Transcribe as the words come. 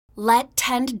Let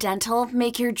Tend Dental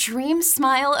make your dream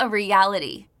smile a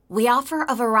reality. We offer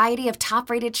a variety of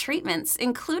top-rated treatments,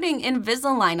 including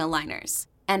Invisalign aligners.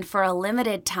 And for a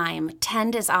limited time,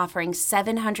 Tend is offering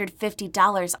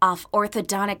 $750 off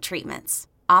orthodontic treatments.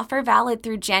 Offer valid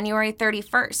through January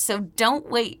 31st, so don't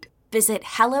wait. Visit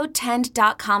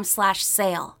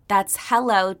hellotend.com/sale. That's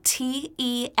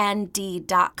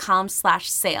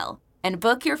hellotend.com/sale. And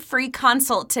book your free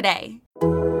consult today.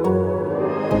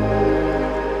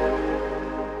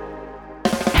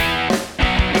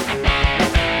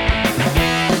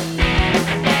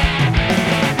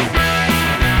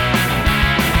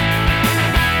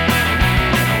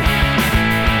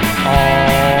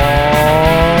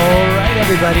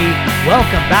 Everybody,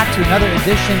 welcome back to another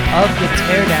edition of The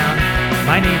Teardown.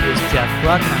 My name is Jeff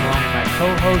Gluck, and I'm along with my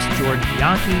co-host, Jordan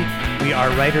Bianchi. We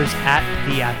are writers at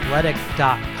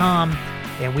theathletic.com,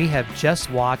 and we have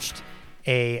just watched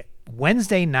a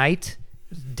Wednesday night,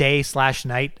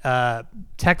 day/night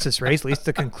Texas race, at least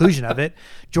the conclusion of it.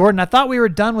 Jordan, I thought we were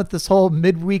done with this whole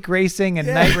midweek racing and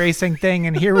night racing thing,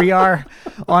 and here we are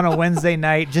on a Wednesday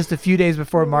night, just a few days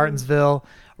before Martinsville,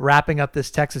 wrapping up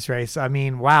this Texas race. I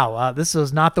mean, wow, this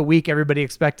was not the week everybody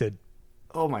expected.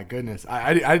 Oh my goodness.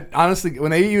 I honestly,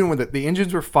 when the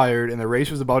engines were fired and the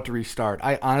race was about to restart,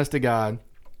 honest to God,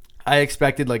 I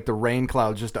expected like the rain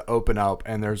clouds just to open up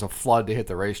and there's a flood to hit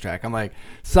the racetrack. I'm like,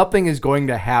 something is going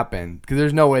to happen because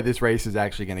there's no way this race is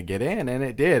actually going to get in, and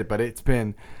it did. But it's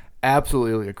been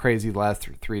absolutely crazy the last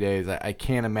 3 days. I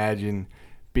can't imagine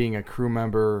being a crew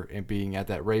member and being at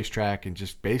that racetrack and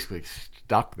just basically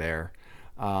stuck there.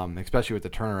 Especially with the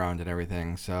turnaround and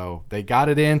everything. So they got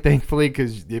it in, thankfully,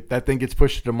 because if that thing gets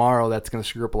pushed to tomorrow, that's going to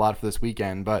screw up a lot for this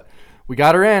weekend. But we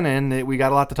got her in, and we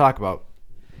got a lot to talk about.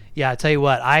 Yeah, I tell you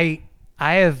what, I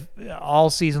have all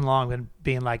season long been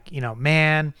being like,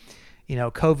 man,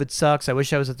 COVID sucks. I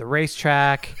wish I was at the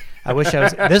racetrack. I wish I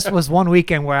was. This was one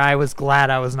weekend where I was glad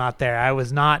I was not there. I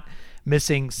was not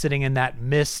missing sitting in that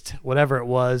mist, whatever it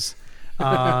was.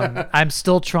 I'm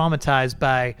still traumatized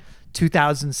by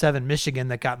 2007 Michigan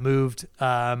that got moved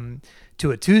to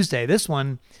a Tuesday. This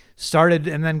one started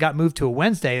and then got moved to a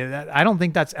Wednesday. I don't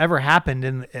think that's ever happened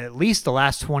in at least the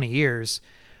last 20 years,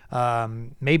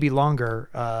 maybe longer.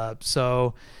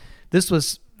 So this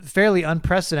was fairly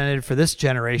unprecedented for this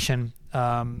generation,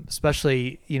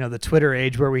 especially, the Twitter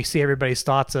age where we see everybody's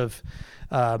thoughts of,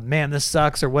 man, this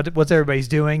sucks, or what's everybody's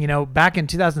doing. Back in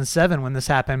 2007 when this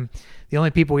happened, the only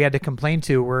people we had to complain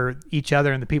to were each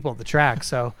other and the people at the track.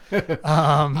 So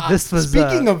this was...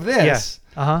 Speaking of this,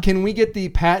 yeah. Can we get the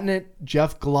patented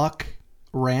Jeff Gluck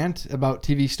rant about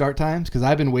TV start times? Because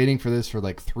I've been waiting for this for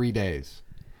like 3 days.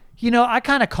 I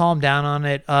kind of calmed down on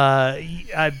it.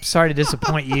 I'm sorry to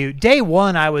disappoint you. Day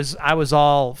one, I was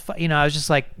all, I was just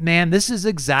like, man, this is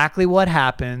exactly what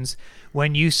happens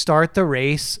when you start the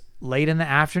race late in the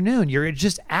afternoon. You're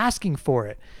just asking for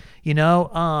it,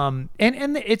 and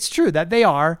it's true that they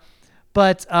are,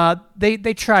 but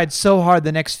they tried so hard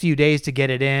the next few days to get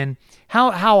it in.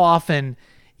 How often,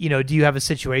 do you have a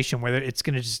situation where it's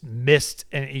going to just mist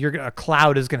and a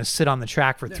cloud is going to sit on the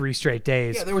track for 3 straight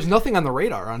days? Yeah, there was nothing on the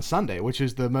radar on Sunday, which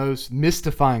is the most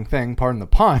mystifying thing, pardon the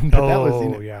pun. But that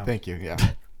was, yeah. Thank you. Yeah.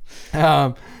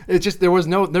 It's just there was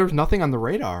nothing on the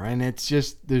radar, and it's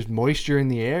just there's moisture in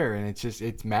the air, and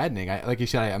it's maddening. Like you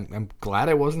said, I'm glad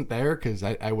I wasn't there because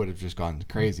I would have just gone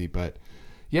crazy. But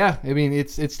yeah, I mean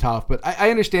it's tough, but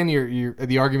I understand your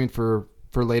the argument for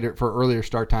earlier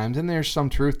start times, and there's some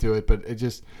truth to it. But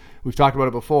we've talked about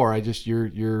it before.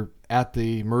 You're at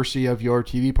the mercy of your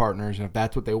TV partners, and if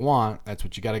that's what they want, that's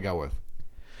what you got to go with.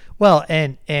 Well,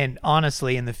 and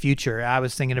honestly, in the future, I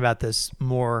was thinking about this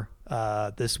more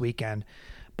this weekend,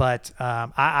 but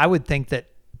I would think that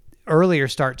earlier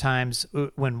start times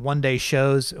when one-day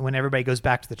shows, when everybody goes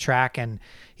back to the track, and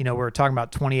we're talking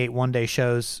about 28 one-day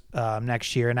shows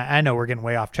next year, and I know we're getting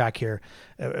way off track here.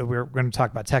 We're going to talk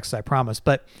about Texas, I promise,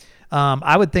 but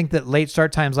I would think that late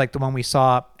start times like the one we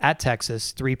saw at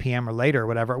Texas, 3 p.m. or later or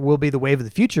whatever, will be the wave of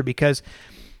the future, because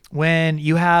when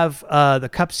you have the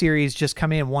Cup Series just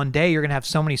coming in one day, you're going to have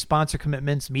so many sponsor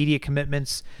commitments, media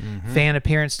commitments, fan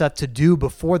appearance stuff to do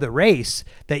before the race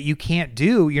that you can't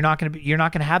do. You're not going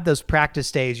to have those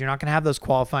practice days. You're not going to have those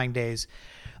qualifying days.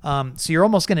 So you're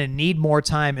almost going to need more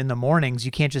time in the mornings.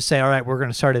 You can't just say, all right, we're going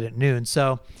to start it at noon.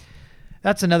 So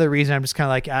that's another reason I'm just kind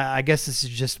of like, I guess this is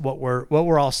just what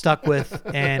we're all stuck with,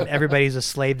 and everybody's a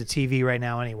slave to TV right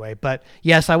now anyway. But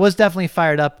yes, I was definitely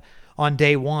fired up on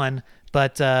day one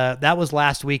But that was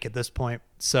last week at this point.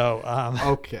 So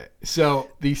okay.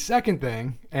 So the second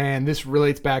thing, and this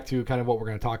relates back to kind of what we're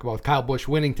going to talk about with Kyle Busch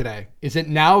winning today. Is it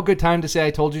now a good time to say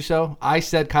I told you so? I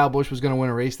said Kyle Busch was going to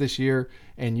win a race this year,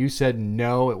 and you said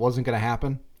no, it wasn't going to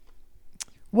happen.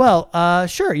 Well,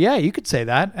 sure, yeah, you could say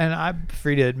that, and I'm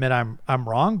free to admit I'm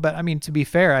wrong. But I mean, to be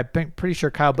fair, I'm pretty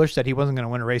sure Kyle Busch said he wasn't going to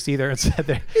win a race either, and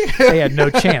said they had no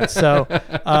chance. So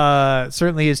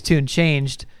certainly his tune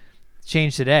changed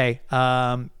today,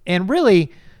 and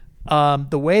really.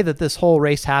 The way that this whole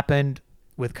race happened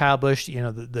with Kyle Busch,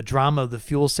 the drama of the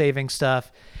fuel saving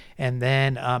stuff, and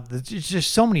then there's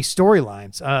just so many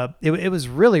storylines. It was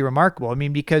really remarkable. I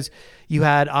mean, because you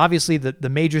had obviously the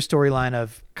major storyline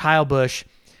of Kyle Busch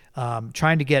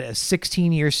trying to get a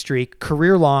 16-year streak,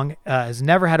 career long, has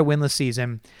never had a winless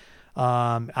season.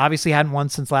 Obviously hadn't won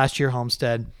since last year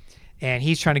Homestead, and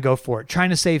he's trying to go for it, trying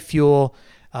to save fuel,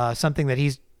 something that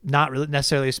he's not really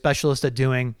necessarily a specialist at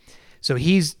doing. So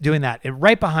he's doing that. And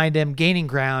right behind him, gaining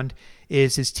ground,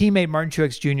 is his teammate Martin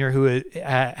Truex Jr., who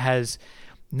has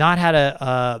not had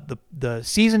the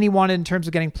season he wanted in terms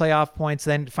of getting playoff points,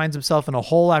 then finds himself in a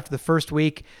hole after the first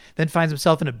week, then finds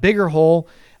himself in a bigger hole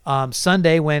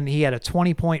Sunday when he had a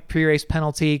 20-point pre-race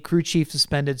penalty, crew chief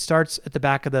suspended, starts at the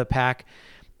back of the pack,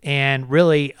 and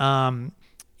really,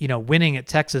 winning at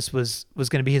Texas was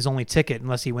going to be his only ticket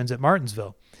unless he wins at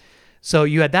Martinsville. So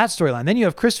you had that storyline. Then you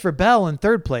have Christopher Bell in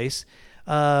third place,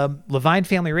 Levine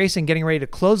Family Racing getting ready to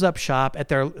close up shop at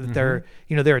their they're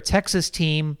a Texas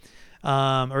team,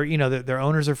 their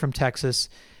owners are from Texas,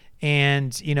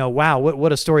 and wow,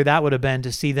 what a story that would have been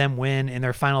to see them win in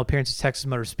their final appearance at Texas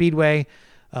Motor Speedway.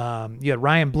 You had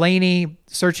Ryan Blaney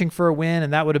searching for a win,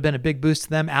 and that would have been a big boost to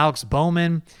them. Alex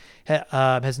Bowman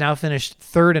has now finished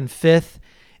third and fifth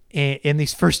in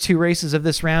these first two races of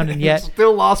this round, and yet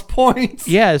still lost points.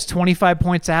 Yeah, it's 25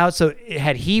 points out. So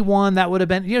had he won, that would have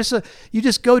been, so you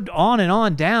just go on and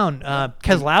on down.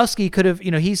 Keselowski could have,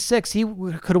 he's sixth. He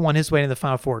could have won his way into the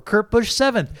Final Four. Kurt Busch,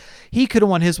 seventh. He could have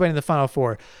won his way into the Final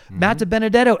Four. Matt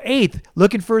DiBenedetto, eighth,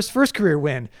 looking for his first career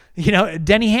win.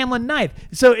 Denny Hamlin, ninth.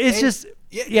 So it's just...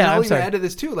 Yeah, I'll even add to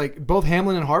this too. Like both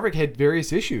Hamlin and Harvick had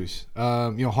various issues.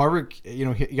 Harvick,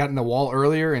 he got in the wall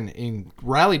earlier and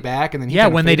rallied back, and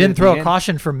then when they didn't throw a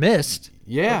caution for missed.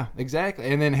 Yeah, exactly.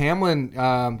 And then Hamlin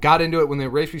got into it when the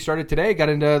race restarted today. Got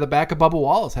into the back of Bubba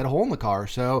Wallace, had a hole in the car.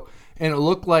 So, and it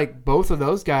looked like both of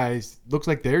those guys looks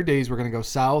like their days were going to go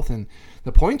south. And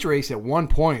the points race at one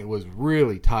point was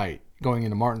really tight going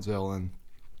into Martinsville, and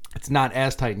it's not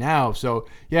as tight now. So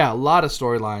yeah, a lot of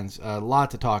storylines, a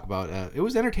lot to talk about. It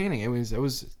was entertaining. It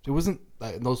wasn't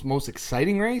the most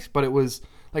exciting race, but it was,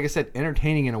 like I said,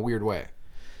 entertaining in a weird way.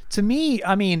 To me,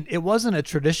 I mean, it wasn't a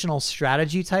traditional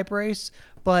strategy type race,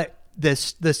 but the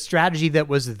strategy that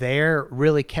was there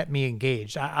really kept me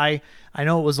engaged. I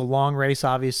know it was a long race,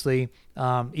 obviously,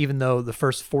 even though the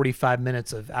first 45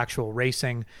 minutes of actual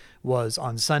racing was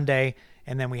on Sunday,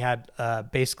 and then we had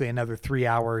basically another 3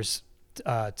 hours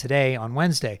today on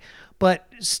Wednesday. But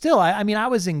still, I mean, I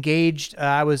was engaged.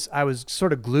 I was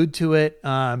sort of glued to it.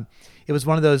 It was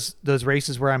one of those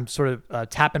races where I'm sort of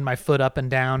tapping my foot up and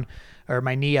down, or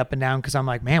my knee up and down, because I'm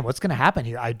like, man, what's going to happen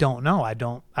here? I don't know. I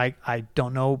don't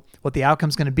know what the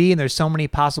outcome's going to be, and there's so many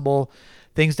possible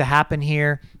things to happen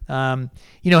here. Had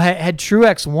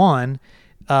Truex won,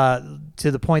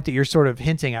 to the point that you're sort of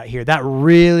hinting at here, that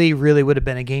really, really would have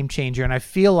been a game changer. And I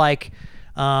feel like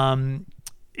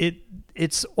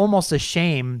it's almost a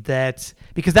shame that,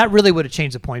 because that really would have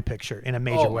changed the point picture in a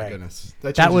major way. Oh my goodness,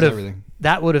 that would have everything.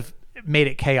 That would have made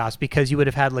it chaos, because you would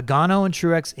have had Logano and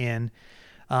Truex in,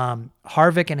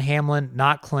 Harvick and Hamlin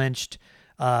not clinched,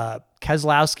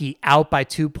 Keselowski out by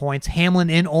 2 points, Hamlin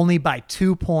in only by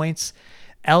 2 points,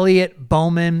 Elliott,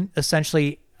 Bowman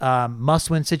essentially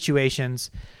must-win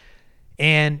situations,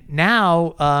 and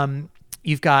now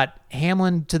you've got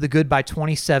Hamlin to the good by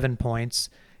 27 points,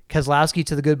 Keselowski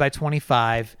to the good by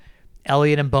 25,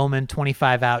 Elliott and Bowman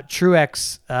 25 out.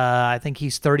 Truex, I think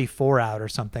he's 34 out or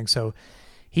something, so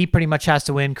he pretty much has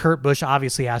to win. Kurt Busch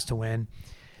obviously has to win.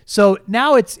 So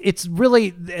now it's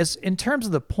really, as in terms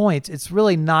of the points, it's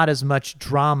really not as much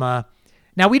drama.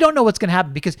 Now we don't know what's going to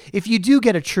happen, because if you do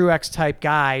get a Truex type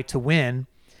guy to win,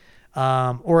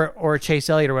 or a Chase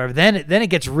Elliott or whatever, then it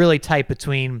gets really tight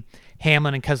between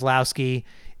Hamlin and Keselowski.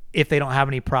 If they don't have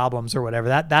any problems or whatever,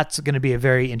 that's going to be a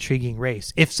very intriguing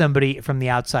race if somebody from the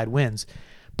outside wins.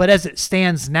 But as it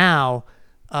stands now,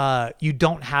 you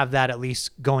don't have that, at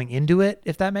least going into it,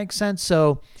 if that makes sense.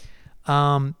 So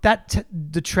that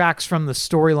detracts from the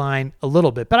storyline a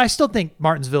little bit. But I still think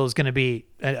Martinsville is going to be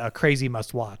a crazy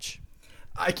must-watch.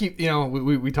 I keep,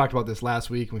 we talked about this last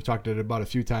week, and we've talked about it a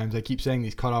few times. I keep saying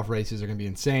these cutoff races are going to be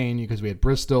insane because we had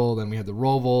Bristol, then we had the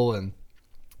Roval, and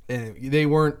they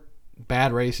weren't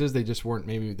bad races. They just weren't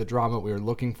maybe the drama we were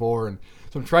looking for. And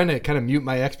so I'm trying to kind of mute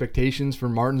my expectations for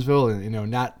Martinsville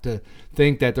and, not to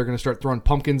think that they're going to start throwing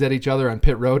pumpkins at each other on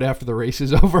pit road after the race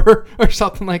is over or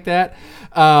something like that.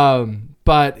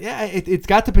 But yeah, it's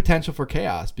got the potential for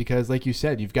chaos because, like you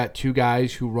said, you've got two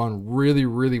guys who run really,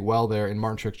 really well there in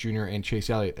Martin Truex Jr. and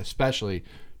Chase Elliott, especially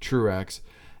Truex.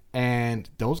 And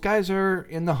those guys are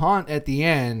in the hunt at the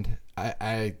end.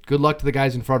 I good luck to the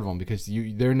guys in front of them because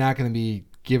they're not going to be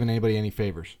giving anybody any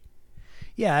favors.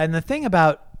 Yeah, and the thing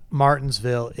about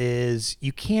Martinsville is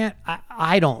you can't,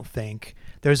 I don't think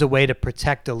there's a way to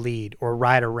protect a lead or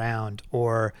ride around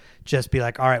or just be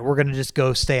like, all right, we're going to just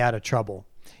go stay out of trouble.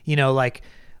 Like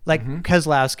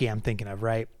Keselowski I'm thinking of,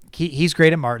 right? He's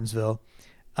great at Martinsville.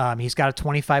 He's got a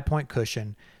 25-point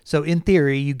cushion. So in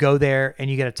theory, you go there and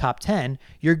you get a top 10,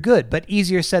 you're good, but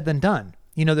easier said than done.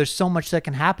 There's so much that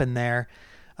can happen there.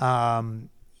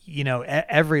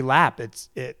 Every lap,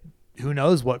 who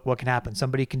knows what can happen.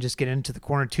 Somebody can just get into the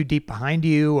corner too deep behind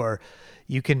you, or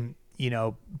you can,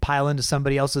 pile into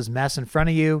somebody else's mess in front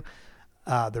of you.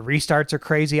 The restarts are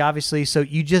crazy, obviously. So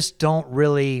you just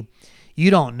you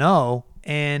don't know.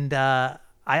 And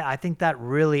I think that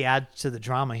really adds to the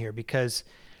drama here because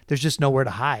there's just nowhere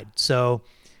to hide. So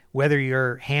whether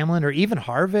you're Hamlin or even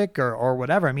Harvick or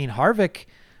whatever, Harvick,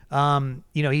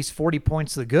 he's 40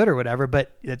 points to the good or whatever,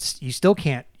 but you still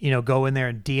can't, go in there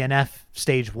and DNF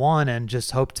stage 1 and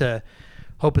just hope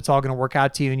it's all going to work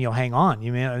out to you and you'll hang on.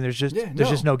 There's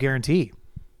just no guarantee.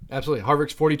 Absolutely.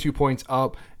 Harvick's 42 points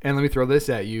up. And let me throw this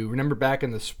at you. Remember back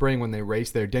in the spring when they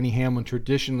raced there, Denny Hamlin,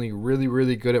 traditionally really,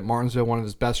 really good at Martinsville, one of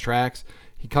his best tracks.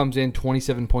 He comes in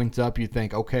 27 points up. You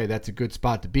think, okay, that's a good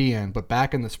spot to be in. But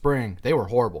back in the spring, they were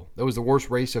horrible. That was the worst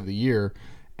race of the year.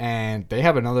 And they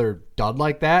have another dud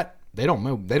like that. They don't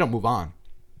move on.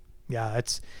 Yeah,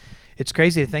 it's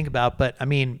crazy to think about. But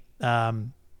Hamlin,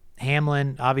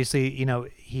 obviously,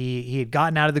 he had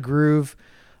gotten out of the groove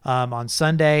on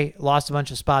Sunday, lost a bunch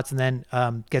of spots, and then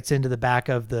gets into the back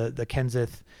of the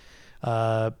Kenseth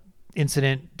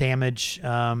incident damage,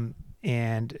 and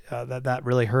that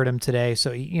really hurt him today.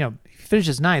 So he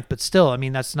finishes 9th, but still,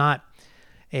 that's not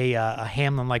a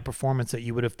Hamlin-like performance that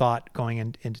you would have thought going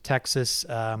into Texas.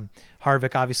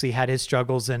 Harvick obviously had his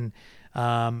struggles, and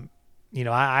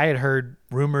I had heard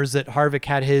rumors that Harvick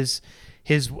had his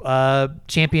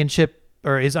championship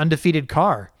or his undefeated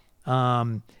car.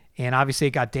 And obviously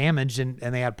it got damaged and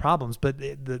they had problems. But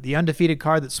the undefeated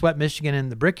car that swept Michigan in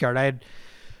the Brickyard, I had,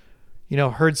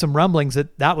 heard some rumblings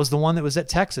that was the one that was at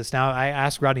Texas. Now, I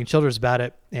asked Rodney Childers about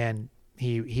it, and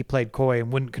he played coy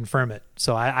and wouldn't confirm it.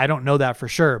 So I don't know that for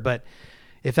sure. But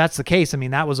if that's the case,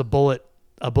 that was a bullet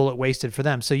wasted for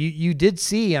them. So you did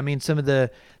see, some of the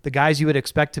guys you would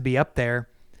expect to be up there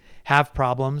have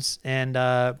problems. And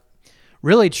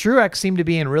really, Truex seemed to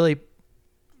be in really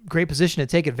great position to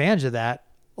take advantage of that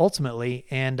ultimately.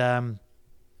 And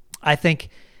I think,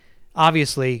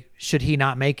 obviously, should he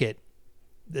not make it,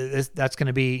 that's going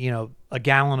to be, a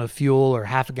gallon of fuel or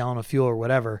half a gallon of fuel or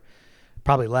whatever,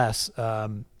 probably less,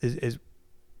 is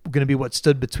going to be what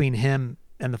stood between him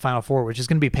and the Final Four, which is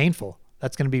going to be painful.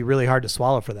 That's going to be really hard to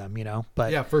swallow for them,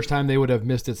 But yeah, first time they would have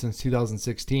missed it since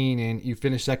 2016, and you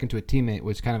finish second to a teammate,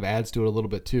 which kind of adds to it a little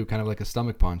bit too, kind of like a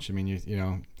stomach punch.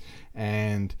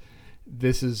 And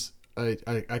this is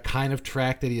a kind of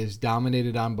track that he has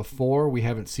dominated on before. We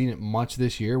haven't seen it much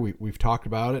this year. We've talked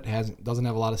about it. Doesn't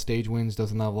have a lot of stage wins,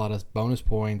 doesn't have a lot of bonus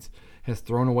points, has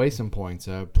thrown away some points.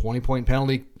 A 20-point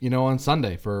penalty, on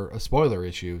Sunday for a spoiler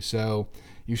issue. So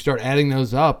you start adding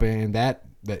those up, and that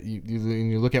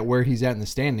you look at where he's at in the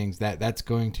standings, that's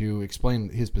going to explain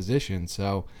his position.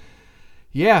 So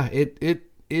yeah, it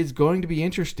is going to be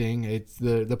interesting. It's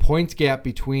the points gap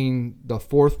between the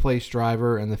 4th place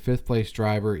driver and the 5th place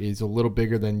driver is a little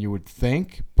bigger than you would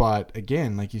think. But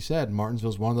again, like you said,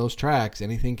 Martinsville's one of those tracks.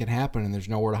 Anything can happen and there's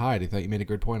nowhere to hide. I thought you made a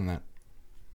good point on that.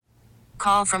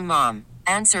 Call from mom.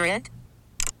 Answer it.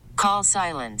 Call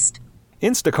silenced.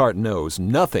 Instacart knows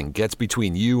nothing gets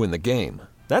between you and the game.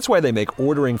 That's why they make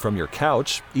ordering from your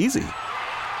couch easy.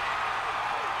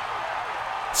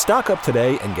 Stock up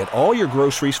today and get all your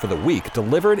groceries for the week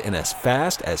delivered in as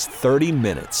fast as 30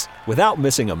 minutes without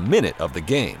missing a minute of the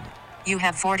game. You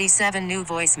have 47 new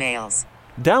voicemails.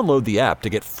 Download the app to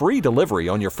get free delivery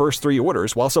on your first 3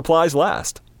 orders while supplies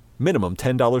last. Minimum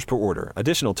 $10 per order.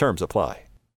 Additional terms apply.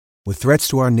 With threats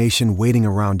to our nation waiting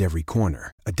around every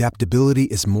corner, adaptability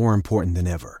is more important than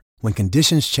ever. When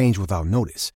conditions change without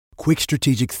notice, quick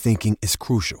strategic thinking is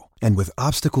crucial. And with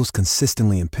obstacles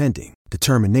consistently impending,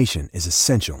 determination is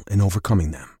essential in overcoming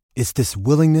them. It's this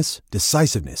willingness,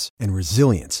 decisiveness, and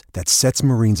resilience that sets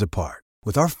Marines apart.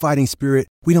 With our fighting spirit,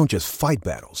 we don't just fight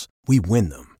battles, we win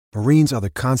them. Marines are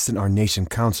the constant our nation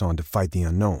counts on to fight the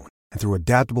unknown. And through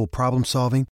adaptable problem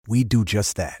solving, we do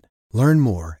just that. Learn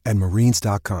more at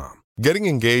marines.com. Getting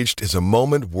engaged is a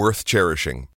moment worth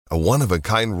cherishing. A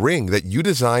one-of-a-kind ring that you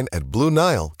design at Blue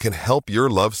Nile can help your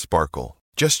love sparkle.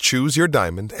 Just choose your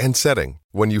diamond and setting.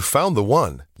 When you've found the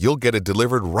one, you'll get it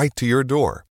delivered right to your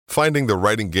door. Finding the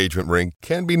right engagement ring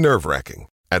can be nerve-wracking.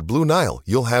 At Blue Nile,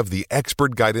 you'll have the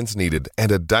expert guidance needed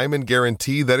and a diamond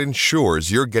guarantee that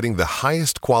ensures you're getting the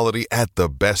highest quality at the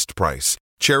best price.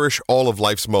 Cherish all of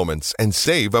life's moments and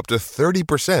save up to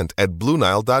 30% at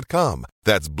BlueNile.com.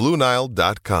 That's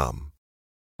BlueNile.com.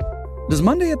 Does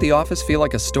Monday at the office feel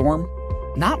like a storm?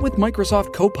 Not with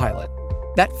Microsoft Copilot.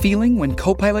 That feeling when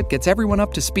Copilot gets everyone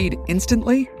up to speed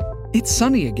instantly? It's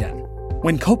sunny again.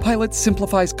 When Copilot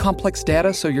simplifies complex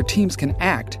data so your teams can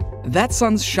act, that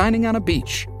sun's shining on a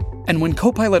beach. And when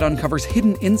Copilot uncovers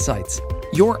hidden insights,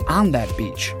 you're on that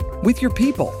beach with your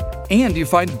people, and you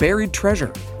find buried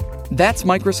treasure. That's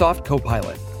Microsoft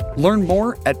Copilot. Learn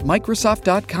more at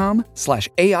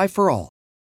Microsoft.com/AI for all.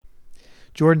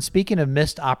 Jordan, speaking of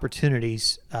missed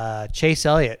opportunities, Chase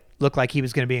Elliott looked like he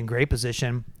was going to be in great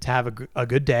position to have a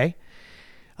good day.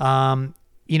 I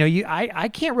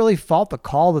can't really fault the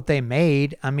call that they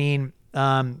made. I mean,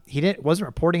 he wasn't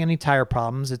reporting any tire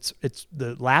problems. It's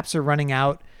the laps are running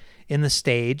out in the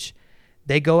stage.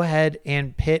 They go ahead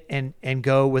and pit and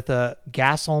go with a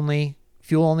gas only,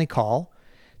 fuel only call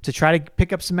to try to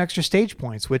pick up some extra stage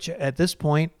points, which at this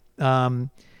point,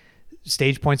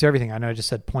 stage points are everything. I know I just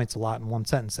said points a lot in one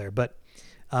sentence there, but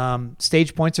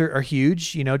stage points are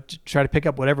huge, to try to pick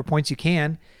up whatever points you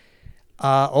can.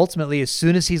 Ultimately, as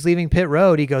soon as he's leaving pit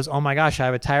road, he goes, oh my gosh, I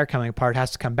have a tire coming apart,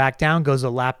 has to come back down, goes a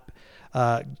lap,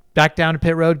 back down to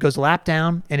pit road, goes a lap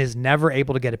down, and is never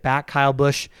able to get it back. Kyle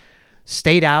Busch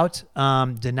stayed out,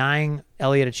 denying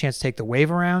Elliott a chance to take the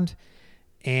wave around,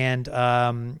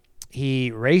 and he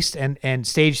raced, and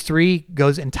stage 3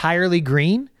 goes entirely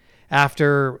green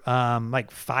after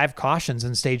like 5 cautions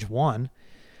in stage 1.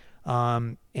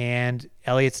 And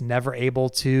Elliott's never able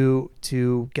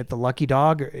to get the lucky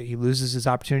dog. He loses his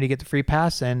opportunity to get the free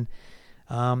pass, and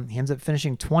he ends up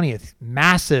finishing 20th.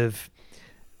 Massive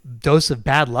dose of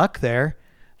bad luck there.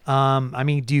 I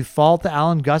mean, do you fault the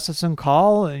Alan Gustafson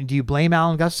call? Do you blame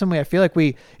Alan Gustafson? I feel like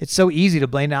it's so easy to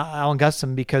blame Alan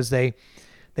Gustafson because they've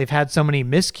had so many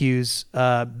miscues,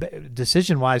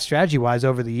 decision-wise, strategy-wise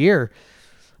over the year.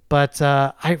 But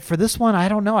for this one, I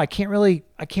don't know. I can't really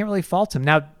fault him.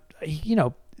 Now,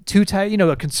 a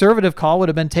conservative call would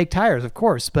have been take tires, of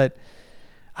course, but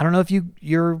I don't know if you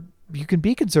can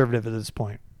be conservative at this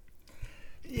point.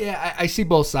 Yeah, I see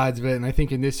both sides of it, and I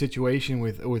think in this situation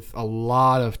with a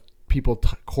lot of people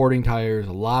cording tires,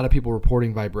 a lot of people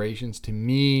reporting vibrations, to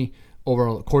me,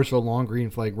 over the course of a long green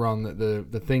flag run,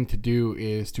 the thing to do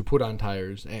is to put on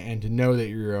tires and to know that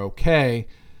you're okay,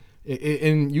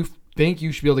 and you think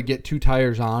you should be able to get 2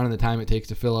 tires on in the time it takes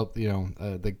to fill up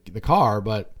the car,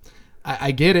 but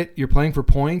I get it. You're playing for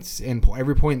points, and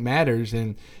every point matters,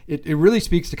 and it really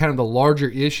speaks to kind of the larger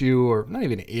issue, or not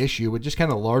even an issue, but just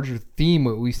kind of the larger theme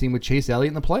what we've seen with Chase Elliott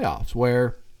in the playoffs,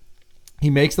 where he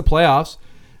makes the playoffs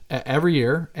every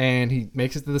year, and he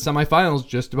makes it to the semifinals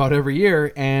just about every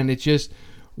year, and it's just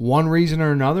one reason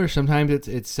or another. Sometimes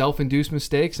it's self-induced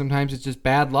mistakes. Sometimes it's just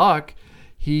bad luck.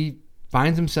 He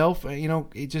finds himself,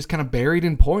 just kind of buried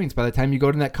in points by the time you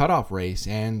go to that cutoff race,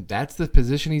 and that's the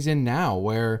position he's in now,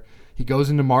 where he goes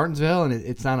into Martinsville, and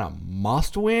it's not a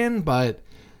must-win, but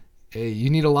you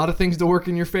need a lot of things to work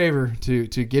in your favor to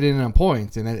get in on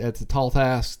points, and it's a tall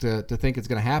task to think it's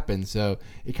going to happen. So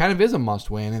it kind of is a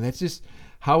must-win, and that's just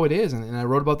how it is. And I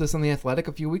wrote about this on The Athletic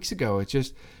a few weeks ago. It's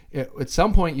just at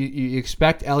some point you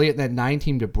expect Elliott and that 9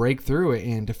 team to break through it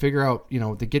and to figure out,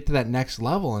 to get to that next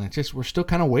level, and it's just we're still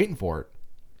kind of waiting for it.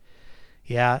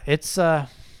 Yeah, it's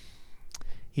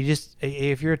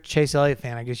if you're a Chase Elliott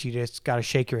fan, I guess you just got to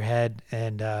shake your head,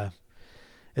 and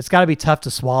it's got to be tough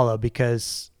to swallow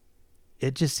because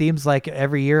it just seems like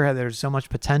every year there's so much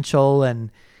potential, and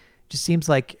it just seems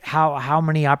like how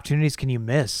many opportunities can you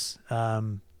miss?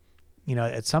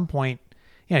 At some point,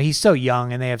 he's so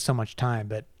young and they have so much time,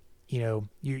 but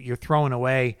you're throwing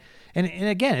away, and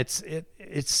again, it's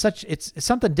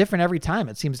something different every time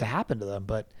it seems to happen to them,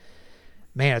 but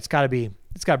man, it's got to be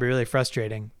really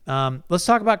frustrating. Let's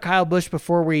talk about Kyle Busch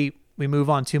before we move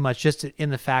on too much, just in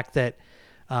the fact that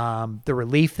the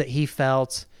relief that he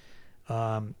felt,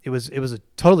 it was a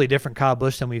totally different Kyle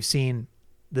Busch than we've seen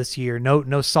this year.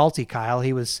 No salty Kyle.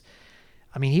 He was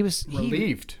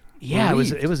relieved. Yeah,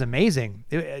 it was amazing.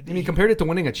 He compared it to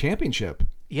winning a championship.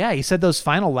 Yeah, he said those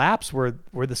final laps were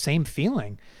the same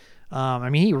feeling.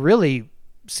 He really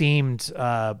seemed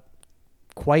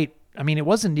quite. It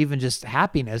wasn't even just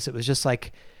happiness. It was just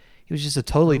like he was just a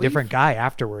totally different guy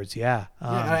afterwards. Yeah.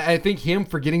 I think him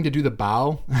forgetting to do the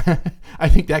bow, I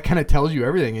think that kind of tells you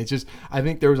everything. It's just, I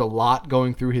think there was a lot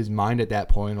going through his mind at that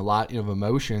point, a lot of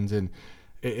emotions, and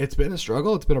it's been a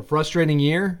struggle. It's been a frustrating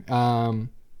year.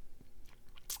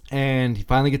 And he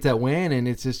finally gets that win, and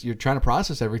it's just, you're trying to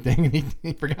process everything. And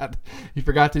he forgot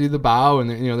to do the bow, and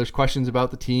there's questions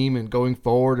about the team and going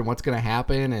forward and what's going to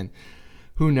happen, and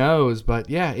who knows. But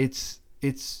yeah, it's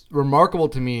remarkable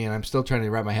to me, and I'm still trying to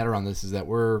wrap my head around this, is that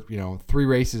we're 3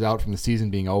 races out from the season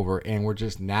being over, and we're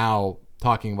just now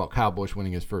talking about Kyle Busch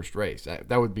winning his first race.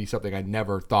 That would be something I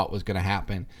never thought was going to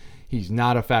happen. He's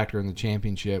not a factor in the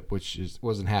championship, which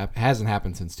hasn't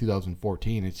happened since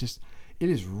 2014. It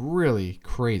is really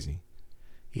crazy.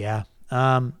 Yeah.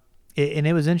 And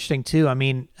it was interesting too.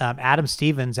 Adam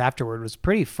Stevens afterward was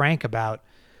pretty frank about,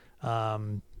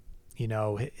 sort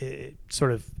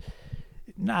of,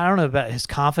 I don't know about his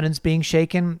confidence being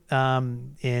shaken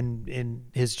in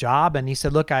his job. And he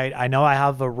said, look, I know I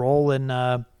have a role in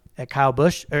at Kyle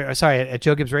Busch, at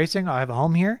Joe Gibbs Racing. I have a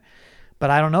home here,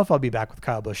 but I don't know if I'll be back with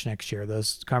Kyle Busch next year.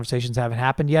 Those conversations haven't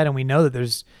happened yet. And we know that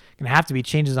there's going to have to be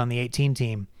changes on the 18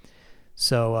 team.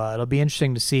 So it'll be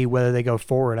interesting to see whether they go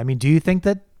forward. Do you think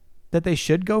that they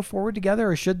should go forward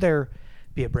together, or should there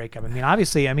be a breakup?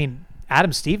 Obviously,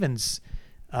 Adam Stevens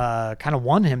kind of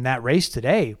won him that race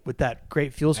today with that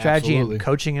great fuel strategy. Absolutely. And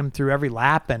coaching him through every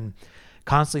lap and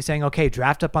constantly saying, okay,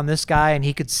 draft up on this guy. And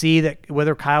he could see that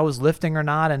whether Kyle was lifting or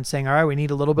not, and saying, all right, we need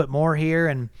a little bit more here.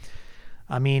 And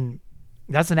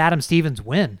that's an Adam Stevens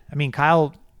win.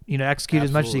 Kyle, executed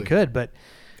as much as he could, but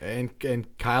And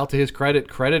Kyle, to his credit,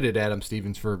 credited Adam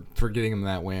Stevens for getting him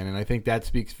that win, and I think that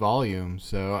speaks volumes.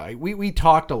 So we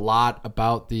talked a lot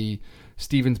about the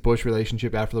Stevens-Busch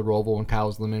relationship after the Roval when Kyle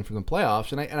was eliminated from the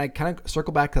playoffs, and I kind of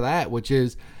circle back to that, which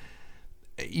is,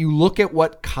 you look at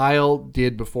what Kyle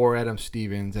did before Adam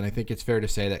Stevens, and I think it's fair to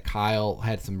say that Kyle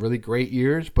had some really great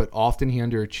years, but often he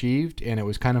underachieved, and it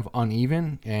was kind of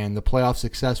uneven, and the playoff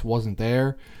success wasn't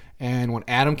there. And when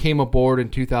Adam came aboard in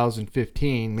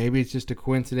 2015, maybe it's just a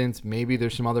coincidence, maybe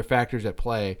there's some other factors at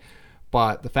play,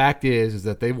 but the fact is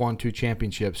that they've won 2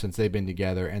 championships since they've been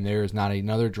together, and there is not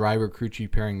another driver-crew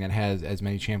chief pairing that has as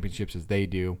many championships as they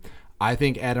do. I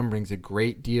think Adam brings a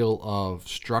great deal of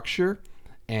structure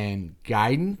and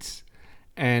guidance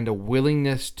and a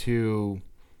willingness to,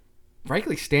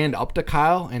 frankly, stand up to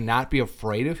Kyle and not be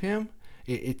afraid of him.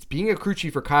 It's being a crew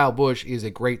chief for Kyle Busch is a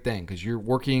great thing, because you're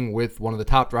working with one of the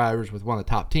top drivers, with one of the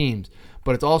top teams,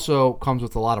 but it also comes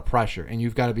with a lot of pressure, and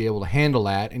you've got to be able to handle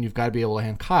that, and you've got to be able to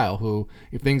handle Kyle, who,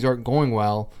 if things aren't going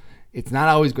well, it's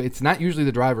not usually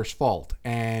the driver's fault,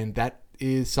 and that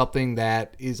is something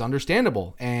that is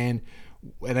understandable. And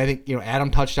I think Adam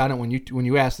touched on it when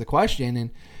you asked the question, and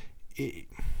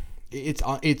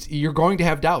it's you're going to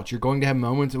have doubts, you're going to have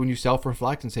moments when you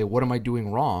self-reflect and say, what am I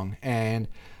doing wrong? And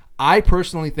I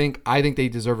personally think they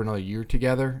deserve another year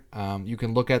together. You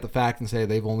can look at the fact and say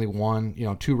they've only won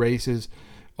 2 races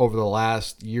over the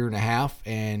last year and a half,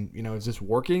 and is this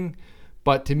working?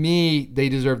 But to me, they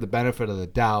deserve the benefit of the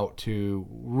doubt to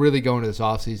really go into this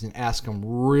offseason, ask them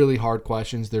really hard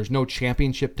questions. There's no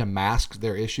championship to mask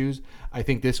their issues. I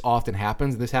think this often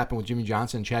happens. This happened with Jimmy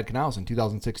Johnson and Chad Canales in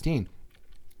 2016.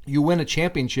 You win a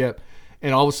championship,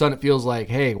 and all of a sudden it feels like,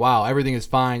 hey, wow, everything is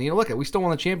fine. Look, we still won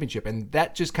the championship. And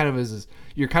that just kind of is,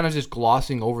 you're kind of just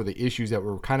glossing over the issues that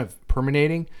were kind of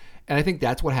permeating. And I think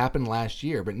that's what happened last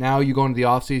year. But now you go into the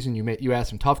offseason, you ask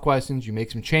some tough questions, you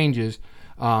make some changes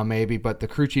maybe, but the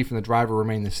crew chief and the driver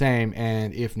remain the same.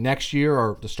 And if next year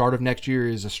or the start of next year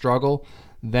is a struggle,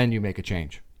 then you make a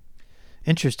change.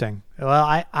 Interesting.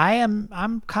 Well,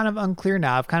 I'm kind of unclear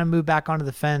now. I've kind of moved back onto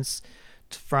the fence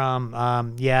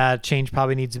from change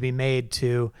probably needs to be made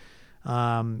to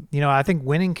I think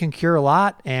winning can cure a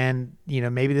lot, and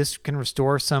maybe this can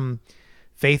restore some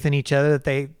faith in each other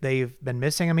that they've been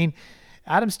missing.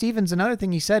 Adam Stevens, another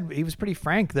thing he said, he was pretty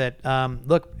frank that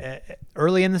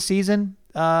early in the season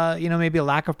maybe a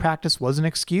lack of practice was an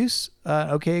excuse,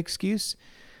 excuse,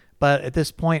 but at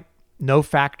this point no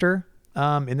factor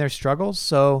in their struggles.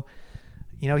 So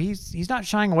he's not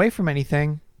shying away from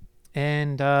anything,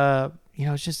 and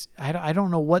it's just I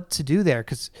don't know what to do there,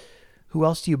 because who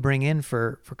else do you bring in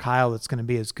for Kyle that's going to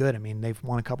be as good? They've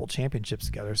won a couple championships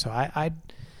together, so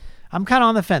I'm kind of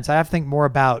on the fence. I have to think more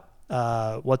about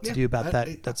what to do about that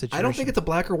situation. I don't think it's a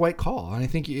black or white call, and I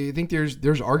think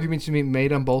there's arguments to be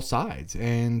made on both sides,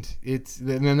 and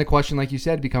then the question, like you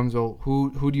said, becomes, well,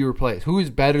 who do you replace? Who is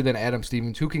better than Adam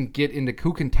Stevens? Who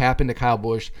can tap into Kyle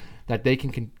Busch that they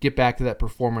can get back to that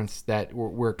performance that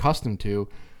we're accustomed to?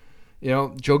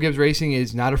 Joe Gibbs Racing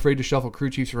is not afraid to shuffle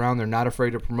crew chiefs around. They're not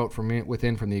afraid to promote from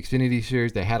within from the Xfinity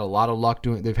Series. They had a lot of luck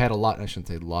doing. They've had a lot. I shouldn't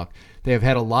say luck. They have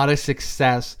had a lot of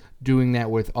success doing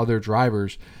that with other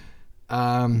drivers.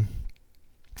 I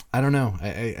don't know.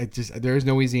 I just there is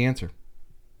no easy answer.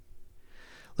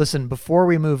 Listen, before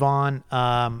we move on,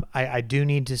 I do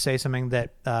need to say something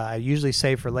that I usually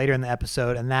say for later in the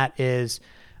episode, and that is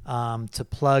to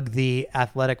plug the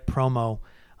Athletic promo.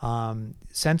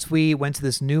 Since we went to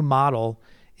this new model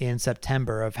in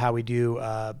September of how we do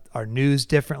our news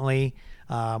differently,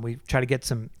 we try to get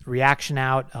some reaction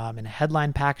out and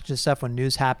headline package and stuff when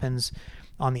news happens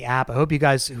on the app. I hope you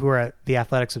guys who are the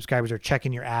Athletic subscribers are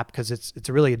checking your app, because it's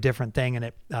really a different thing,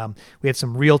 and we have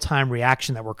some real-time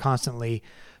reaction that we're constantly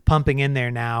pumping in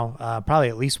there now, probably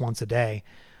at least once a day.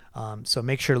 So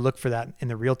make sure to look for that in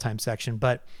the real-time section.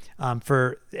 But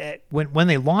when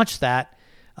they launched that,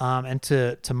 and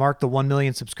to mark the 1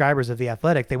 million subscribers of The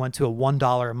Athletic, they went to a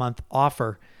 $1 a month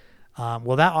offer.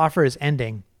 Well, that offer is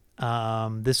ending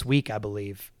this week, I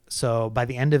believe. So by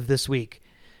the end of this week,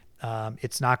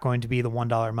 it's not going to be the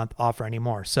 $1 a month offer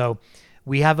anymore. So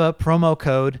we have a promo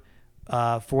code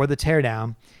for the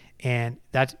Teardown, and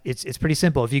it's pretty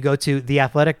simple. If you go to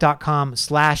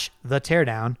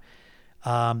theathletic.com/theteardown,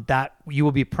 that you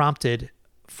will be prompted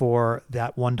for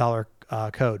that $1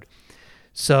 code.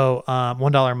 So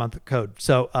 $1 a month code.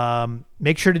 So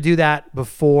make sure to do that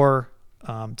before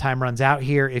time runs out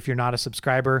here if you're not a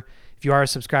subscriber. If you are a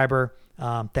subscriber,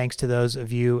 thanks to those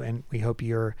of you, and we hope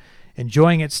you're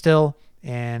enjoying it still,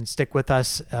 and stick with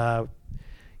us. We'll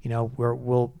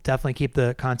definitely keep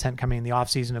the content coming in the off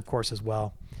season, of course, as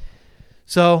well.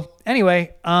 So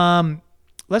anyway,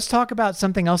 let's talk about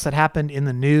something else that happened in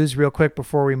the news real quick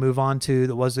before we move on to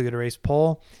the Was It a Good Race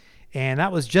poll. And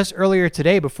that was just earlier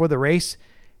today before the race.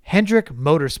 Hendrick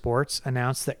Motorsports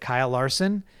announced that Kyle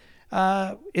Larson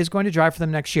is going to drive for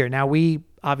them next year. Now, we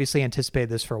obviously anticipated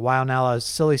this for a while now, as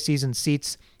silly season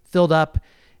seats filled up,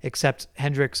 except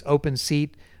Hendrick's open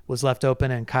seat was left open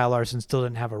and Kyle Larson still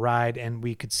didn't have a ride. And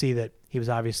we could see that he was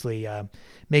obviously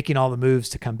making all the moves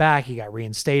to come back. He got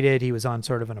reinstated. He was on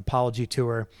sort of an apology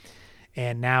tour.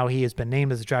 And now he has been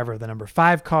named as the driver of the number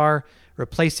 5 car,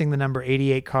 replacing the number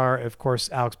 88 car. Of course,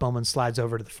 Alex Bowman slides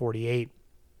over to the 48.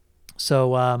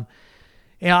 So,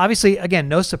 obviously, again,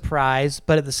 no surprise,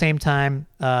 but at the same time,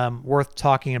 worth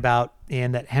talking about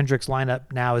in that Hendrick's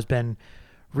lineup now has been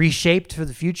reshaped for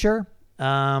the future.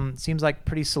 Seems like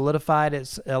pretty solidified.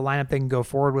 It's a lineup they can go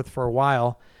forward with for a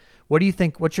while. What do you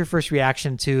think? What's your first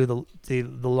reaction to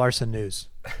the Larson news?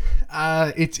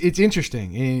 It's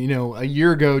interesting. And, a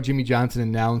year ago, Jimmy Johnson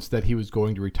announced that he was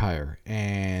going to retire,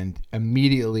 and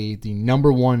immediately the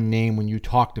number one name when you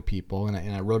talk to people, and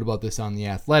I wrote about this on The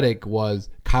Athletic, was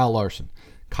Kyle Larson.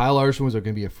 Kyle Larson was going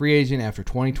to be a free agent after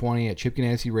 2020 at Chip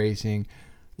Ganassi Racing.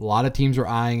 A lot of teams were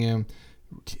eyeing him.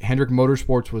 Hendrick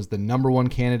Motorsports was the number one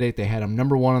candidate. They had him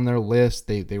number one on their list.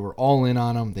 They were all in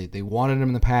on him. They wanted him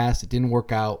in the past. It didn't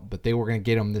work out, but they were going to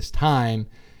get him this time.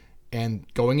 And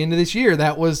going into this year,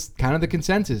 that was kind of the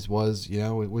consensus was,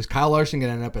 was Kyle Larson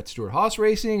going to end up at Stewart-Haas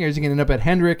Racing, or is he going to end up at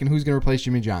Hendrick, and who's going to replace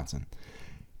Jimmy Johnson?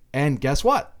 And guess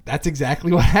what? That's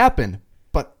exactly what happened.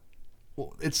 But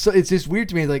it's just weird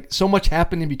to me. Like, so much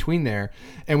happened in between there,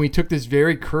 and we took this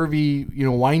very curvy,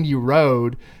 windy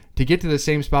road to get to the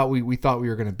same spot we thought we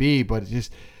were going to be. But it's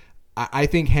just, I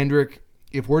think Hendrick,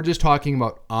 if we're just talking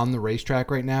about on the racetrack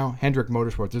right now, Hendrick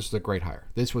Motorsports, this is a great hire.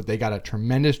 They got a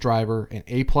tremendous driver, an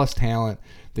A-plus talent.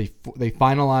 They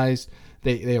finalized,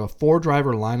 they have a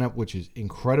 4-driver lineup, which is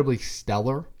incredibly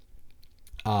stellar.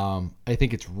 I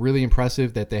think it's really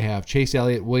impressive that they have Chase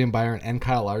Elliott, William Byron, and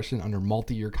Kyle Larson under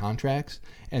multi-year contracts,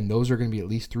 and those are going to be at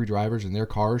least 3 drivers in their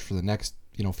cars for the next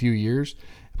few years.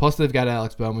 Plus, they've got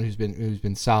Alex Bowman, who's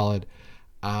been solid.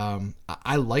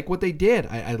 I like what they did.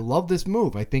 I love this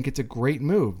move. I think it's a great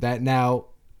move. That now,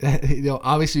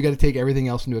 obviously, you got to take everything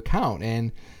else into account.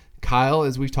 And Kyle,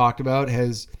 as we've talked about,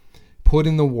 has put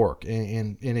in the work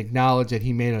and acknowledged that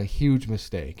he made a huge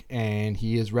mistake. And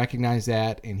he has recognized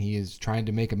that, and he is trying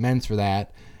to make amends for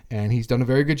that. And he's done a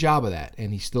very good job of that.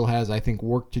 And he still has, I think,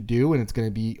 work to do. And it's going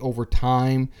to be over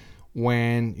time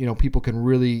when people can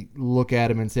really look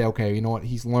at him and say, okay, you know what,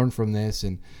 he's learned from this.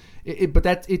 And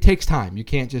it takes time. You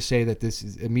can't just say that this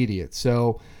is immediate.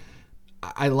 So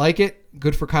I like it.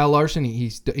 Good for Kyle Larson.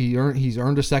 He's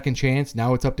earned a second chance.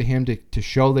 Now it's up to him to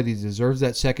show that he deserves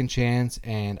that second chance,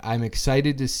 and I'm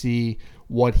excited to see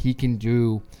what he can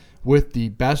do with the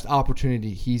best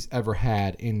opportunity he's ever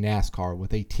had in NASCAR,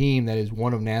 with a team that is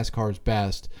one of NASCAR's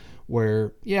best.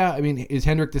 Where, yeah, I mean, is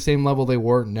Hendrick the same level they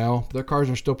were? No, their cars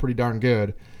are still pretty darn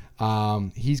good.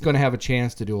 He's going to have a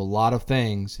chance to do a lot of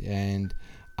things, and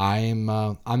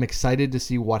I'm excited to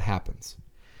see what happens.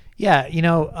 Yeah,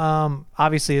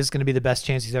 obviously this is going to be the best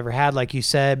chance he's ever had, like you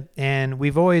said, and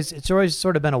it's always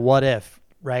sort of been a what if,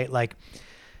 right? Like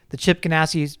the Chip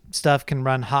Ganassi stuff can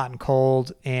run hot and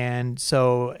cold, and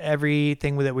so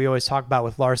everything that we always talk about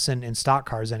with Larson in stock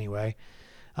cars anyway,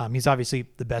 he's obviously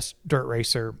the best dirt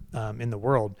racer in the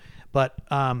world, but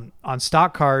on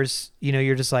stock cars,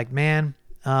 you're just like, man,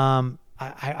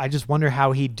 I just wonder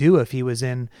how he'd do if he was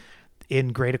in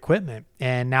great equipment,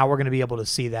 and now we're going to be able to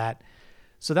see that.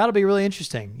 So that'll be really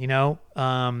interesting.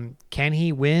 Can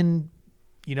he win,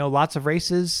 lots of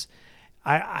races?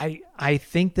 I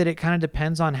think that it kind of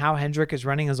depends on how Hendrick is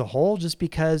running as a whole, just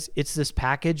because it's this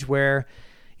package where,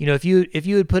 if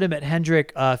you had put him at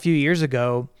Hendrick a few years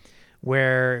ago,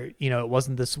 where, it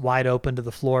wasn't this wide open to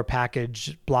the floor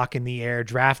package, blocking the air,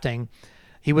 drafting,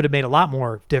 he would have made a lot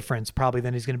more difference probably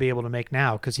than he's going to be able to make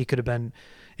now, because he could have been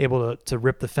able to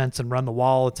rip the fence and run the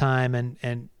wall all the time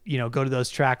and go to those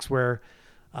tracks where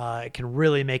it can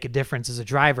really make a difference as a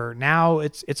driver. Now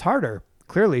it's harder,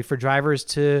 clearly, for drivers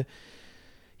to,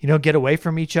 get away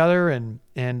from each other and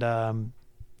when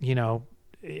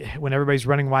everybody's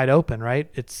running wide open, right?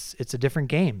 It's a different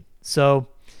game. So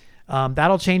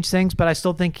that'll change things, but I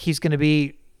still think he's going to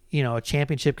be, a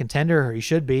championship contender, or he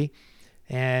should be,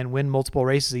 and win multiple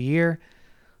races a year.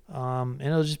 And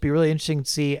it'll just be really interesting to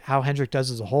see how Hendrick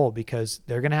does as a whole, because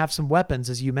they're going to have some weapons,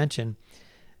 as you mentioned.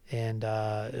 And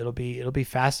it'll be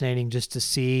fascinating just to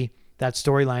see that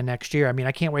storyline next year. I mean,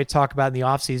 I can't wait to talk about in the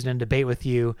offseason and debate with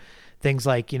you things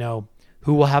like,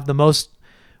 who will have the most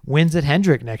wins at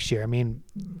Hendrick next year. I mean,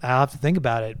 I'll have to think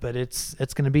about it, but it's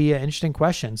going to be an interesting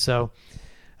question. So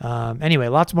anyway,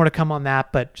 lots more to come on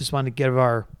that, but just wanted to give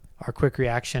our quick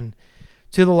reaction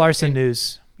to the Larson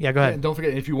news. Yeah, go ahead. And don't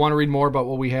forget, if you want to read more about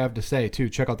what we have to say, too,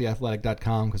 check out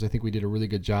theathletic.com, because I think we did a really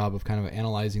good job of kind of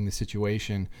analyzing the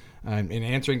situation and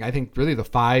answering, I think, really the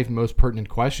 5 most pertinent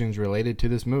questions related to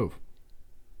this move.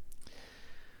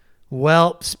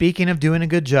 Well, speaking of doing a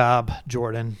good job,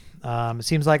 Jordan, it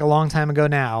seems like a long time ago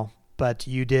now, but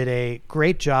you did a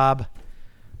great job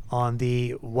on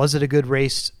the Was It a Good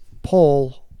Race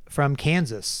poll from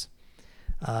Kansas.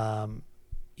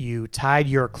 You tied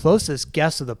your closest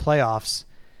guess of the playoffs,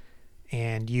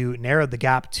 and you narrowed the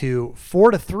gap to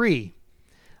 4-3.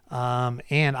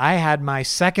 And I had my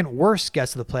second worst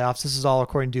guess of the playoffs. This is all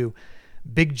according to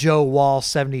Big Joe Wall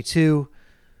 72,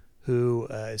 who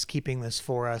is keeping this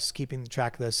for us, keeping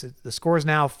track of this. The score is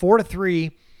now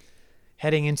 4-3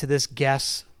 heading into this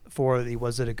guess for the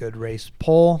Was It a Good Race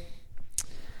poll.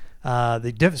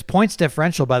 The points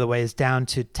differential, by the way, is down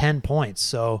to 10 points.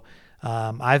 So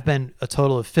I've been a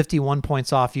total of 51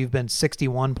 points off. You've been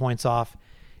 61 points off.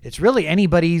 It's really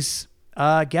anybody's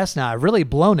guess now. I've really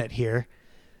blown it here.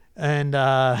 And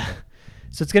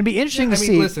so it's going to be interesting to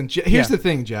see. Listen, here's the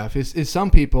thing, Jeff, is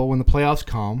some people, when the playoffs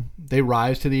come, they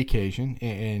rise to the occasion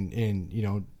and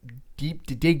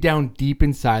dig down deep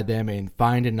inside them and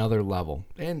find another level.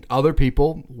 And other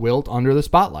people wilt under the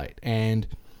spotlight. And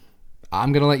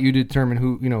I'm going to let you determine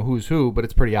who's who, but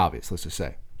it's pretty obvious, let's just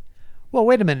say. Well,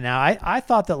 wait a minute now. I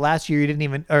thought that last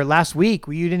week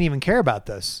you didn't even care about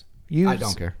this. I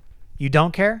don't care. You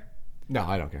don't care? No,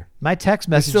 I don't care. My text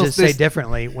messages say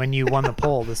differently when you won the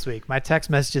poll this week. My text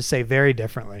messages say very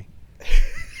differently.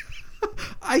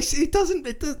 This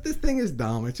thing is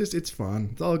dumb. It's fun.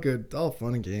 It's all good. It's all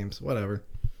fun and games. Whatever.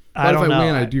 I don't know. If I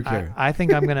win, I do care. I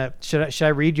think I'm gonna. Should I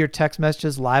read your text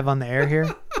messages live on the air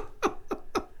here?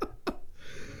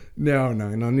 No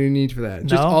need for that.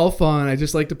 Just all fun. I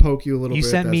just like to poke you a little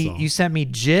bit. You sent me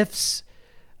GIFs,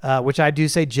 which I do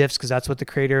say GIFs because that's what the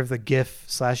creator of the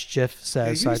GIF/GIF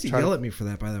says. You used to yell at me for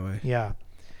that, by the way. Yeah.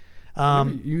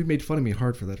 You made fun of me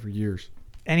hard for that for years.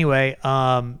 Anyway,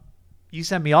 you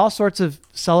sent me all sorts of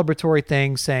celebratory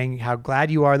things saying how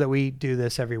glad you are that we do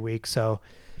this every week. So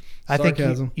I think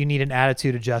you need an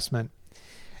attitude adjustment.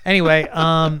 Anyway,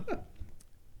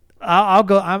 I'll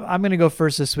go. I'm going to go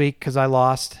first this week because I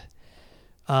lost.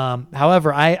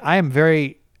 However, I am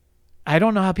very. I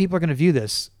don't know how people are going to view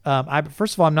this.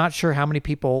 First of all, I'm not sure how many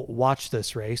people watch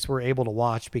this race. We're able to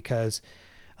watch because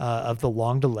of the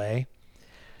long delay.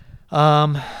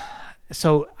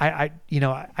 So I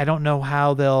don't know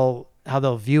how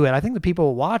they'll view it. I think the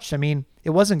people who watched, I mean,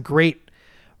 it wasn't great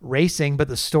racing, but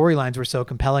the storylines were so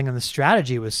compelling and the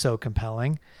strategy was so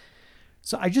compelling.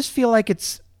 So I just feel like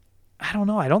I don't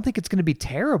know. I don't think it's going to be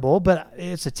terrible, but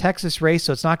it's a Texas race,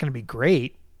 so it's not going to be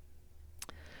great.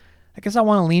 I guess I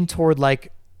want to lean toward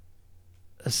like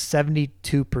a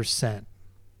 72%.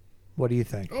 What do you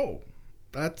think? Oh,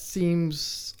 that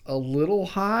seems a little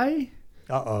high.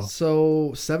 Uh-oh.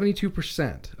 So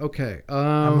 72%. Okay.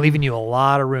 I'm leaving you a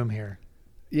lot of room here.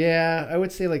 Yeah, I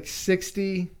would say like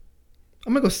 60.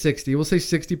 I'm going to go 60. We'll say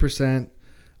 60%.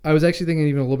 I was actually thinking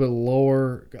even a little bit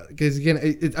lower because, again,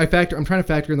 I'm trying to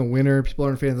factor in the winner. People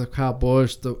aren't fans of Kyle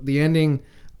Busch. The ending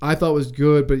I thought was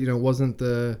good, but,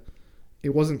 it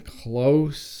wasn't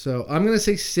close. So I'm going to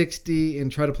say 60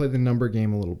 and try to play the number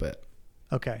game a little bit.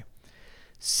 Okay.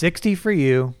 60 for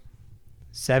you,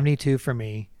 72 for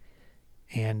me.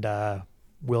 And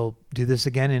we'll do this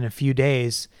again in a few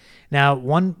days. Now,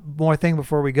 one more thing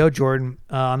before we go, Jordan.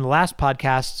 On the last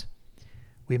podcast,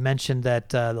 we mentioned that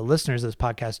the listeners of this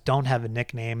podcast don't have a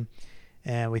nickname,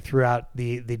 and we threw out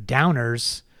the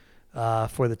Downers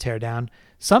for the Teardown.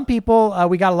 Some people,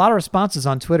 we got a lot of responses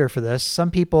on Twitter for this. Some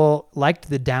people liked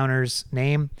the Downers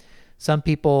name. Some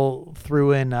people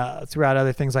threw out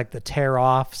other things like the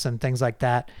Tear-Offs and things like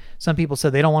that. Some people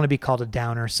said they don't want to be called a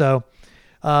Downer. So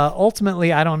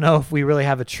ultimately, I don't know if we really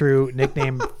have a true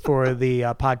nickname for the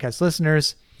podcast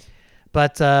listeners,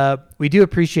 but we do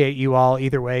appreciate you all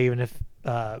either way, even if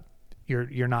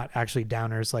you're not actually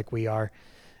Downers like we are,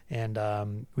 and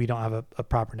we don't have a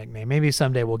proper nickname. Maybe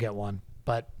someday we'll get one,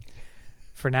 but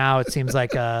for now it seems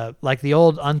like the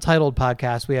old Untitled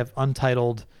podcast, we have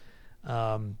untitled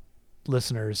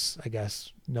listeners, I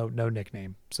guess. No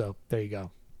nickname. So there you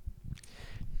go.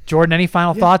 Jordan, any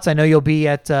final thoughts? I know you'll be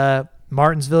at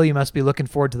Martinsville. You must be looking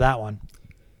forward to that one.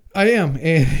 I am,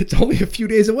 and it's only a few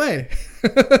days away.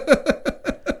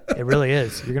 It really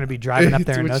is. You're going to be driving up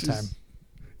there in no time.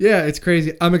 Yeah, it's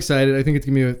crazy. I'm excited. I think it's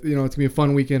gonna be a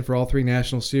fun weekend for all three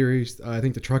national series. I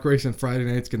think the truck race on Friday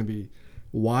night is going to be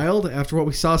wild after what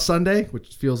we saw Sunday,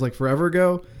 which feels like forever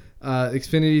ago.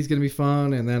 Xfinity is going to be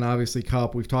fun, and then obviously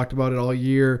Cup. We've talked about it all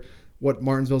year. What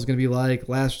Martinsville is going to be like.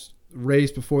 Last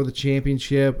race before the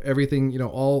championship. Everything,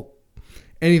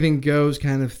 anything goes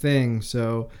kind of thing.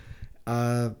 So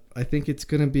I think it's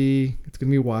going to be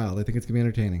wild. I think it's going to be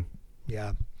entertaining.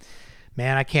 Yeah.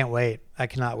 Man, I can't wait. I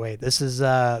cannot wait. This is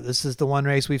the one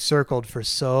race we've circled for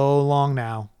so long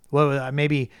now.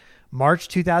 Maybe March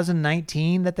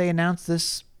 2019 that they announced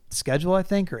this schedule, I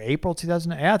think, or April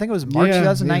 2000. Yeah, I think it was March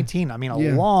 2019. Yeah. I mean, a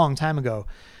long time ago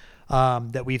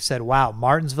that we've said, wow,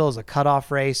 Martinsville is a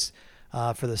cutoff race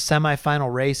for the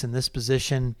semifinal race in this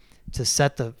position to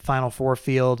set the Final Four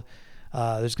field.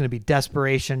 There's going to be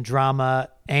desperation, drama,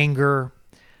 anger,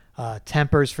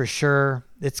 tempers for sure.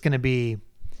 It's going to be,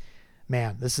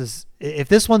 man, if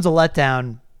this one's a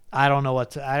letdown, I don't know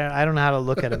I don't know how to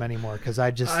look at him anymore because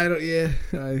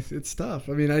it's tough.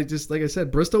 I mean, like I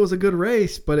said, Bristol was a good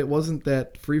race, but it wasn't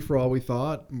that free for all we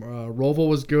thought. Roval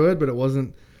was good, but it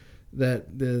wasn't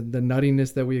that the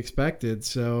nuttiness that we expected.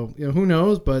 So who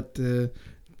knows? But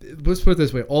let's put it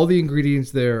this way: all the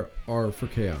ingredients there are for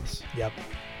chaos. Yep.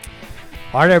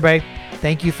 All right, everybody.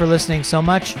 Thank you for listening so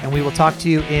much, and we will talk to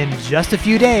you in just a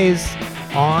few days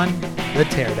on the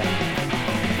Teardown.